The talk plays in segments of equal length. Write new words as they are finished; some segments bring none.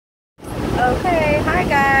Okay, hi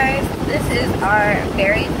guys. This is our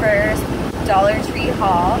very first Dollar Tree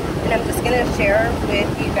haul, and I'm just going to share with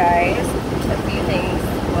you guys a few things,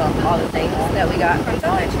 well, all the things that we got from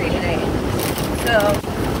Dollar Tree today. So,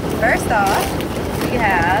 first off, we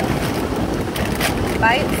have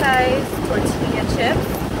bite-sized tortilla chips.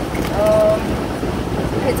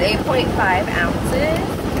 It's 8.5 ounces.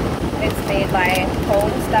 It's made by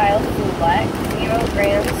home-style food black, 0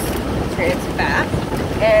 grams trans fat.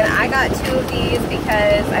 And I got 2 of these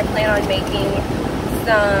because I plan on making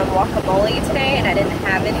some guacamole today, and I didn't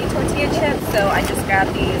have any tortilla chips, so I just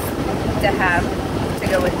grabbed these to have to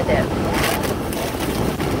go with the dip.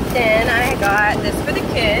 Then I got this for the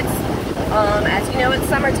kids. As you know, it's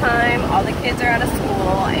summertime, all the kids are out of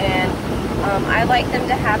school, and I like them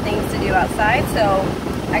to have things to do outside, so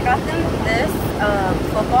I got them this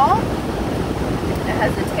football. It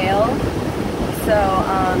has a tail. So,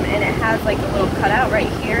 and it has like a little cutout right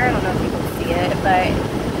here. I don't know if you can see it, but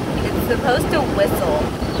it's supposed to whistle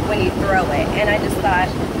when you throw it. And I just thought,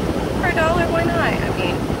 for $1, why not? I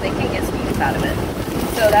mean, they can get some use out of it.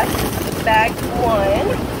 So that's bag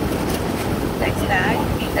 1. Next bag.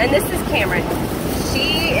 And this is Cameron.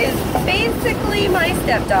 She is basically my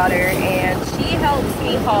stepdaughter, and she helps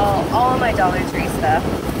me haul all my Dollar Tree stuff.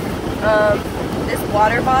 This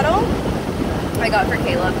water bottle I got for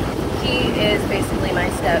Caleb. He is basically my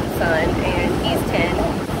stepson, and he's 10,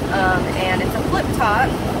 and it's a flip top,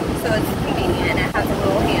 so it's convenient. It has a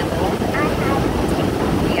little handle. I have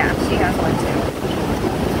 2. Yeah, she has one too.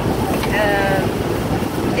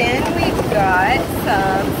 Then we got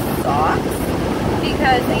some socks,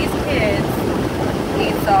 because these kids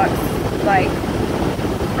need socks like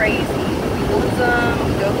crazy. We lose them,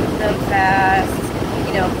 we go through them fast.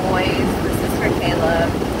 You know, boys, this is for Caleb.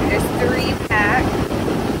 There's 3 packs.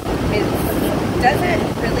 It doesn't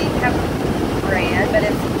really have a brand, but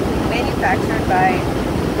it's manufactured by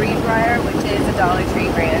Greenbrier, which is a Dollar Tree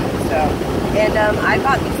brand. So, and I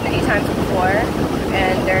bought these many times before,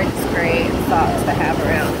 and they're just great socks to have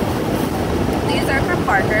around. These are for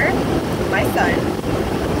Parker, my son.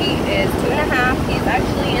 He is 2 1/2. He's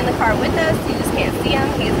actually in the car with us. You just can't see him.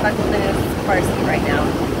 He's buckled in his car seat right now.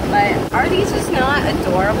 But are these just not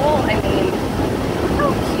adorable? I mean,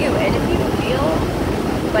 look how cute. And if you feel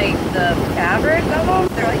like the fabric of them,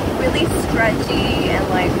 they're like really stretchy and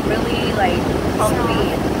like really like comfy.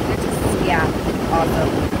 They're just, yeah, awesome.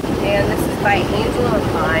 And this is by Angel and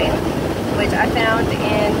Mine, which I found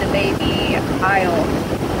in the baby aisle.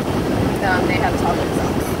 They have chocolate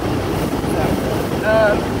sauce. So,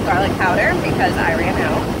 garlic powder, because I ran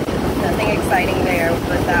out. Nothing exciting there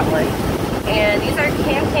with that one. And these are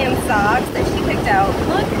Cam socks that she picked out.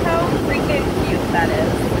 Look how freaking cute that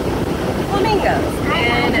is. Flamingos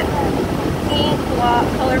and pink block,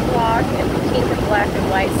 color block, and pink and black and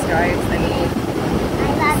white stripes. I mean,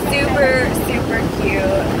 super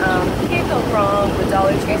cute. Can't go wrong with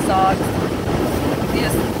Dollar Tree socks. You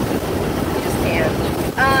just can't.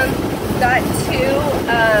 Got 2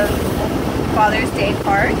 Father's Day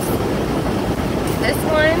cards. This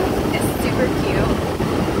one is super cute.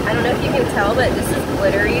 I don't know if you can tell, but this is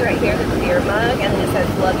glittery right here, the beer mug, and it says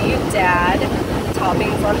 "Love you, Dad."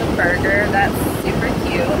 Toppings on the burger. That's super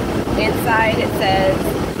cute. Inside it says,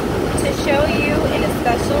 "To show you in a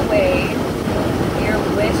special way your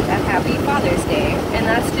wish a happy Father's Day." And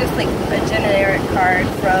that's just like a generic card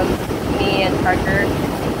from me and Parker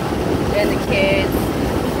and the kids.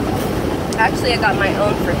 Actually, I got my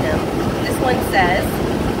own for him. This one says,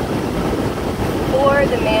 "For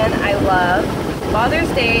the man I love, Father's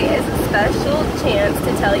Day is a special chance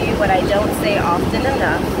to tell you what I don't say often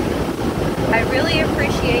enough. I really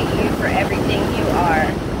appreciate you for everything you are.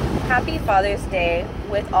 Happy Father's Day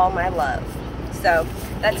with all my love." So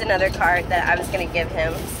that's another card that I was going to give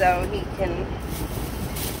him, so he can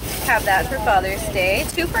have that for Father's Day.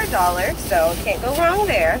 2 for $1, so can't go wrong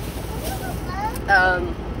there.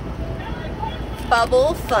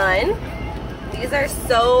 Bubble Fun. These are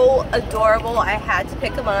so adorable. I had to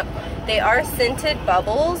pick them up. They are scented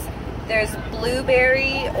bubbles. There's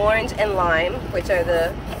blueberry, orange, and lime, which are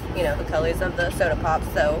the, you know, the colors of the soda pop.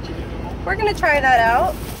 So we're gonna try that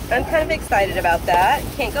out. I'm kind of excited about that.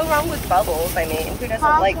 Can't go wrong with bubbles. I mean, who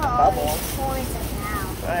doesn't like bubbles?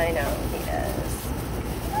 I know, he does.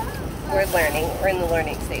 We're learning. We're in the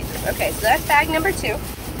learning stages. Okay, so that's bag number 2.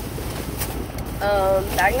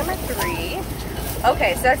 Bag number 3.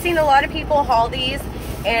 Okay, so I've seen a lot of people haul these,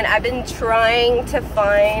 and I've been trying to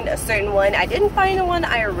find a certain one. I didn't find the one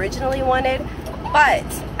I originally wanted, but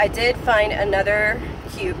I did find another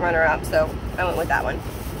cute runner-up, so I went with that one.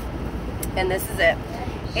 And this is it.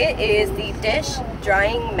 It is the dish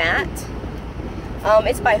drying mat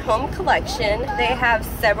It's by Home Collection. They have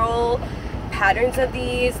several patterns of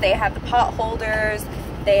these. They have the pot holders.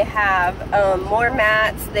 They have more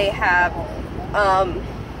mats. They have,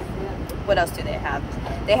 what else do they have?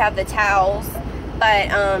 They have the towels.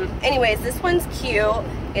 But anyways, this one's cute.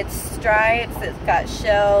 It's stripes, it's got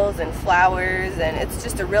shells and flowers, and it's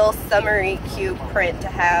just a real summery cute print to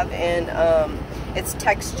have, and it's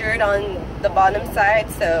textured on the bottom side,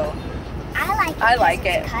 so I like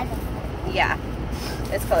it. Colorful. Yeah,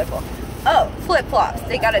 it's colorful. Oh, flip-flops.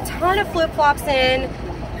 They got a ton of flip-flops in.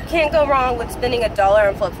 Can't go wrong with spending $1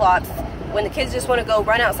 on flip-flops. When the kids just want to go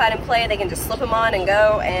run outside and play, they can just slip them on and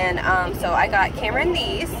go, and so I got Cameron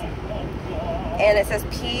these. And it says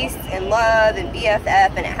peace and love and BFF,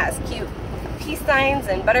 and it has cute peace signs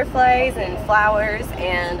and butterflies and flowers,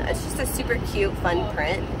 and it's just a super cute, fun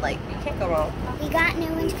print. Like, you can't go wrong. We got new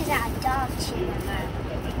ones because our dog chewed them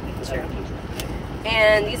up. True.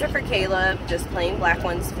 And these are for Caleb, just plain black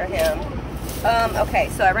ones for him. Okay,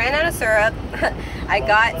 so I ran out of syrup. I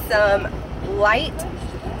got some light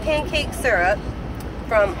pancake syrup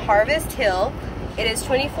from Harvest Hill. It is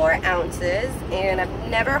 24 ounces, and I've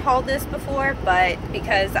never hauled this before, but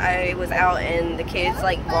because I was out and the kids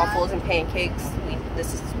like waffles and pancakes,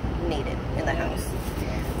 this is needed in the house.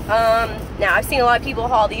 Now, I've seen a lot of people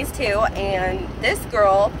haul these too, and this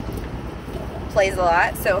girl plays a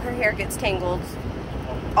lot, so her hair gets tangled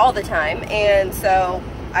all the time, and so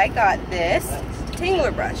I got this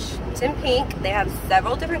tangler brush. It's in pink. They have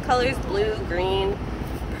several different colors: blue, green,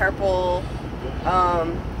 purple,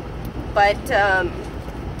 but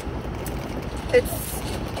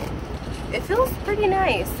it feels pretty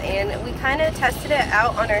nice, and we kind of tested it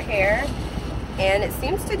out on our hair, and it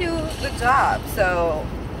seems to do the job. So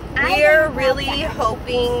we're really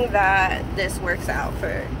hoping that this works out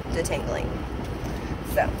for detangling.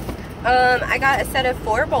 So I got a set of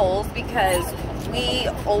 4 bowls because we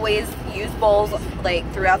always use bowls like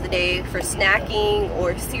throughout the day for snacking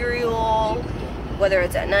or cereal. Whether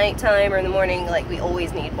it's at nighttime or in the morning, like, we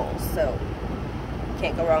always need bowls, so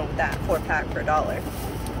can't go wrong with that. 4-pack for $1.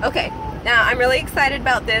 Okay, now I'm really excited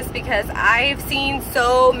about this because I've seen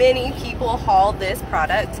so many people haul this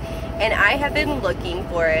product, and I have been looking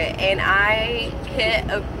for it, and I hit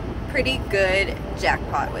a pretty good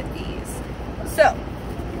jackpot with these. So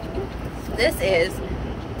this is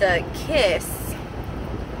the Kiss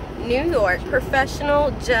New York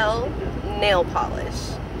Professional Gel Nail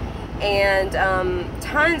Polish. And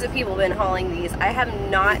tons of people have been hauling these. I have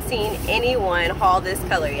not seen anyone haul this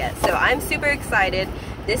color yet, so I'm super excited.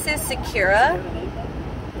 This is Sakura.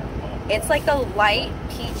 It's like a light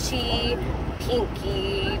peachy,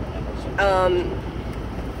 pinky,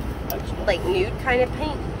 like nude kind of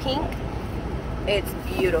pink. It's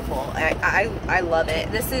beautiful. I love it.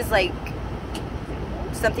 This is like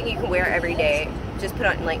something you can wear every day. Just put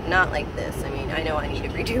on, like, not like this. I mean, I know I need to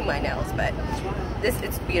redo my nails, but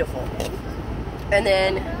it's beautiful. And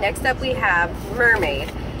then next up we have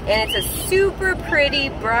Mermaid, and it's a super pretty,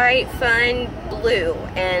 bright, fun blue.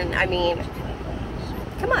 And I mean,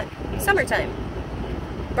 come on, summertime.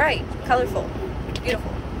 Bright, colorful,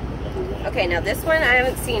 beautiful. Okay, now this one I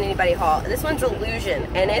haven't seen anybody haul. This one's Illusion,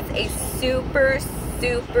 and it's a super,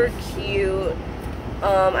 super cute,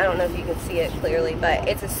 I don't know if you can see it clearly, but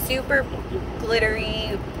it's a super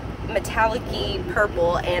glittery, metallic-y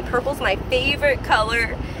purple, and purple's my favorite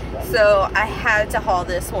color, so I had to haul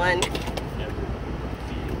this one.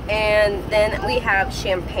 And then we have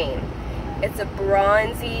Champagne. It's a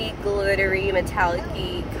bronzy, glittery,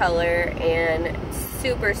 metallic-y color, and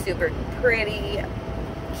super, super pretty.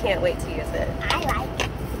 Can't wait to use it. I like it.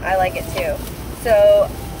 I like it too. So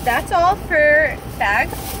that's all for bag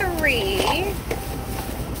 3.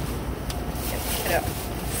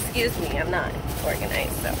 Excuse me, I'm not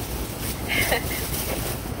organized, so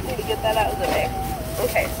need to get that out of the way.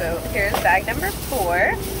 Okay, so here's bag number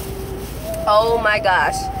 4. Oh my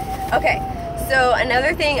gosh. Okay, so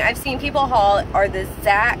another thing I've seen people haul are the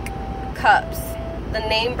Zach cups, the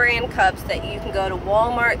name brand cups that you can go to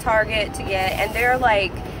Walmart, Target to get, and they're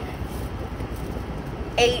like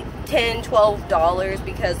 $8, $10, $12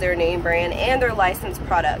 because they're name brand and they're licensed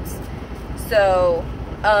products. So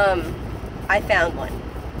I found one.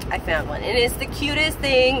 And it's the cutest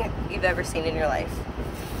thing you've ever seen in your life.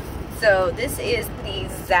 So this is the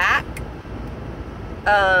Zach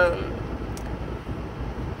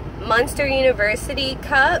Munster University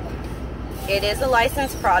cup. It is a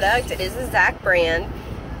licensed product. It is a Zach brand.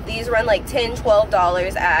 These run like $10,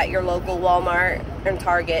 $12 at your local Walmart and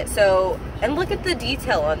Target. So, and look at the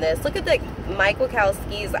detail on this. Look at the Mike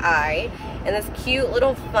Wachowski's eye and this cute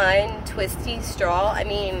little fun twisty straw. I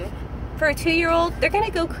mean, for a 2-year-old, they're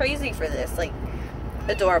gonna go crazy for this. Like,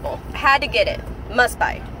 adorable. Had to get it. Must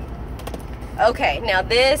buy. Okay, now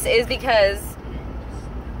this is because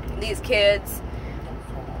these kids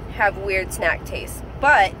have weird snack tastes,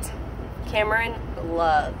 but Cameron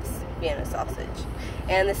loves Vienna sausage,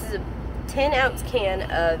 and this is a 10-ounce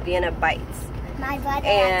can of Vienna Bites. My brother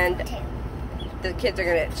and likes them the kids are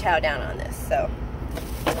gonna chow down on this, so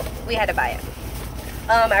we had to buy it.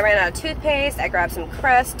 I ran out of toothpaste. I grabbed some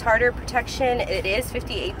Crest tartar protection. It is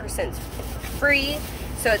 58% free,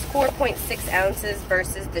 so it's 4.6 ounces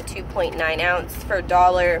versus the 2.9 ounce for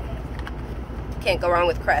 $1. Can't go wrong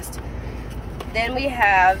with Crest. Then we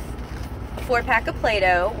have a 4-pack of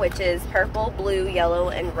Play-Doh, which is purple, blue, yellow,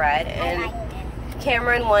 and red. And I like them.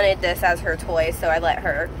 Cameron wanted this as her toy, so I let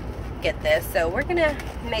her get this. So we're gonna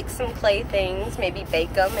make some clay things, maybe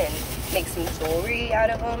bake them and make some jewelry out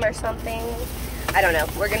of them or something. I don't know.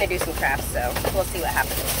 We're gonna do some crafts, so we'll see what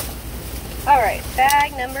happens. Alright,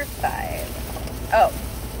 bag number 5. Oh,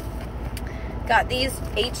 got these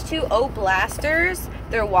H2O blasters.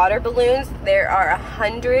 They're water balloons. There are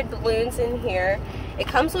 100 balloons in here. It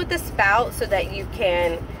comes with a spout so that you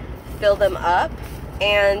can fill them up.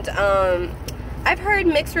 And I've heard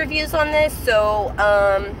mixed reviews on this, so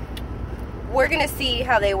we're gonna see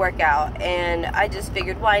how they work out. And I just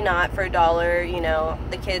figured, why not for $1? You know,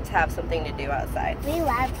 the kids have something to do outside. We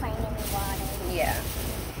love playing in the water. Yeah.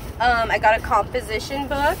 I got a composition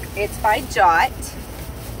book. It's by Jot.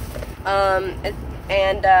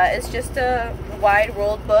 It's just a wide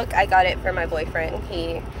rolled book. I got it for my boyfriend.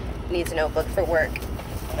 He needs a notebook for work.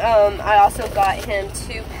 I also got him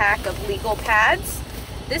 2-pack of legal pads.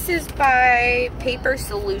 This is by Paper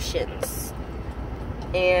Solutions.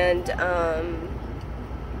 And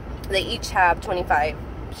they each have 25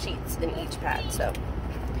 sheets in each pad, so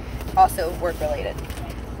also work related.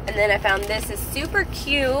 And then I found this is super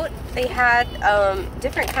cute. They had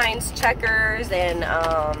different kinds, checkers, and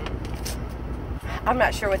I'm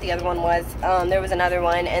not sure what the other one was. There was another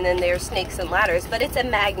one, and then there's snakes and ladders, but it's a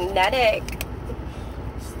magnetic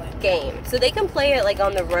game. So they can play it like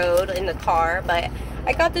on the road in the car, but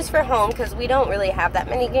I got this for home because we don't really have that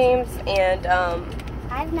many games, and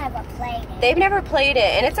I've never played it. they've never played it,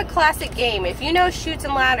 and it's a classic game. If you know Chutes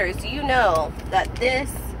and Ladders, you know that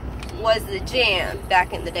this was the jam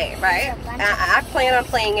back in the day, right? I plan on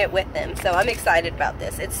playing it with them, so I'm excited about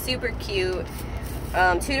this. It's super cute.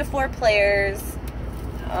 2 to 4 players.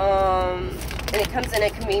 And it comes in a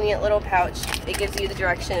convenient little pouch. It gives you the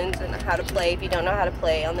directions and how to play if you don't know how to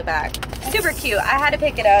play on the back. Super cute. I had to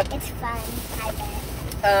pick it up. It's fun, I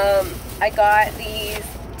bet. I got these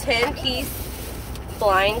 10-piece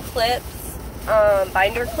blind clips,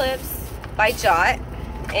 binder clips by Jot.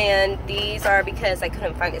 And these are because I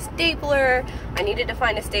couldn't find a stapler. I needed to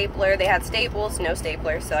find a stapler. They had staples, no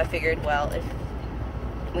stapler. So I figured, well, if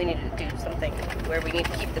we needed to do something where we need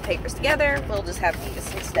to keep the papers together, we'll just have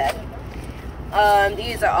these instead.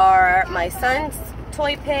 These are my son's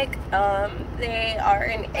toy pick. They are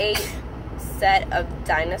an 8 set of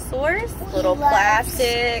dinosaurs, little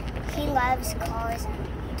plastic. He loves cars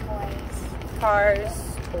and toys. Cars,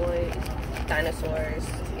 toys, dinosaurs,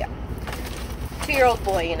 yeah. 2-year-old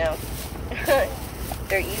boy, you know.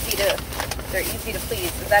 They're easy to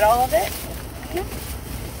please. Is that all of it?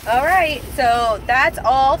 Alright, so that's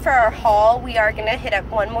all for our haul. We are going to hit up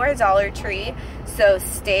one more Dollar Tree, so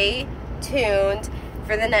stay tuned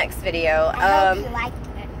for the next video. I hope you liked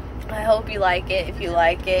it. I hope you like it. If you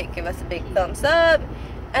like it, give us a big thumbs up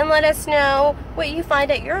and let us know what you find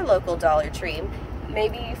at your local Dollar Tree.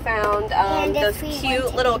 Maybe you found those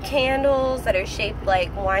cute little candles that are shaped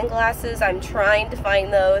like wine glasses. I'm trying to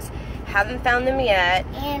find those. Haven't found them yet.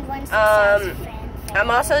 And once it says I'm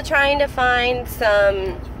also trying to find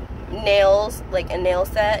some nails, like a nail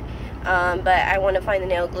set, but I want to find the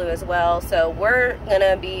nail glue as well, so we're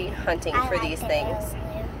gonna be hunting for these things.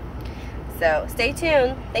 So stay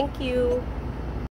tuned. Thank you.